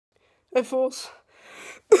Hey fools,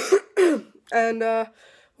 and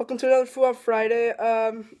welcome to another Fooel Friday.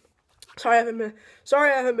 Sorry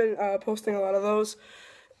I haven't been posting a lot of those.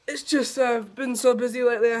 It's just been so busy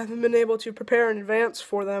lately. I haven't been able to prepare in advance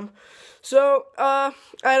for them. So I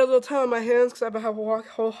had a little time on my hands because I have a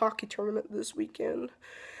whole hockey tournament this weekend,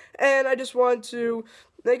 and I just wanted to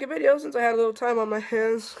make a video since I had a little time on my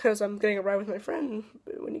hands because I'm getting a ride with my friend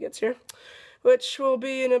when he gets here, which will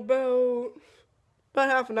be in about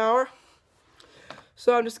half an hour.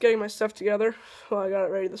 So I'm just getting my stuff together. Well, I got it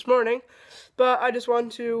ready this morning. But I just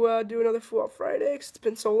wanted to do another Fooel Friday because it's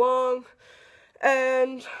been so long.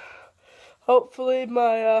 And hopefully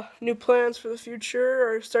my new plans for the future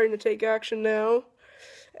are starting to take action now.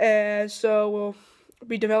 And so we'll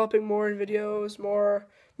be developing more videos, more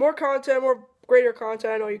content, more greater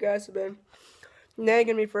content. I know you guys have been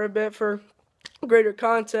nagging me for a bit for greater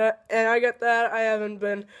content, and I get that. I haven't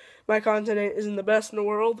been, my content isn't the best in the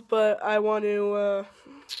world, but I want to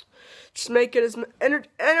just make it as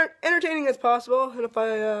entertaining as possible. And if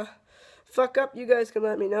I fuck up, you guys can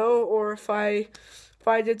let me know, or if I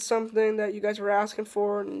did something that you guys were asking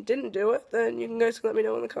for and didn't do it, then you guys can let me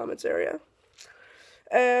know in the comments area.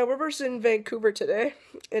 We're versus in Vancouver today,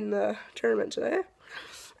 in the tournament today,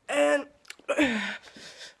 and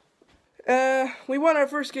we won our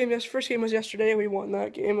first game. First game was yesterday. We won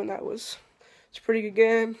that game, and it's a pretty good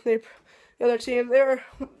game. The other team,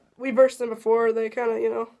 we versed them before. They kind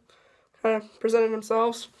of presented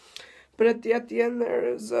themselves, but at the end there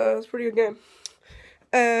it was a pretty good game.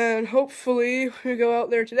 And hopefully we go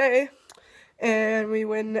out there today and we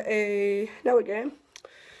win another game.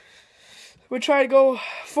 We try to go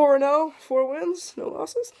 4-0, 4 wins, no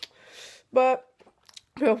losses. But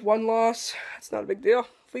we have 1 loss. That's not a big deal.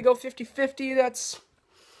 If we go 50-50, that's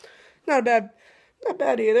not bad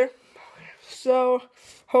either. So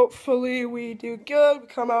hopefully we do good. We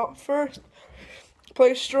come out first,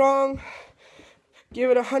 play strong, give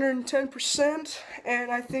it 110%,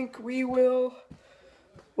 and I think we'll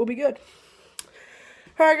be good.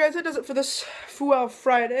 Alright guys, that does it for this Fooel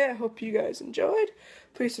Friday. I hope you guys enjoyed.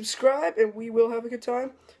 Please subscribe, and we will have a good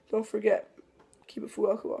time. Don't forget, keep it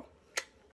Fooel cool.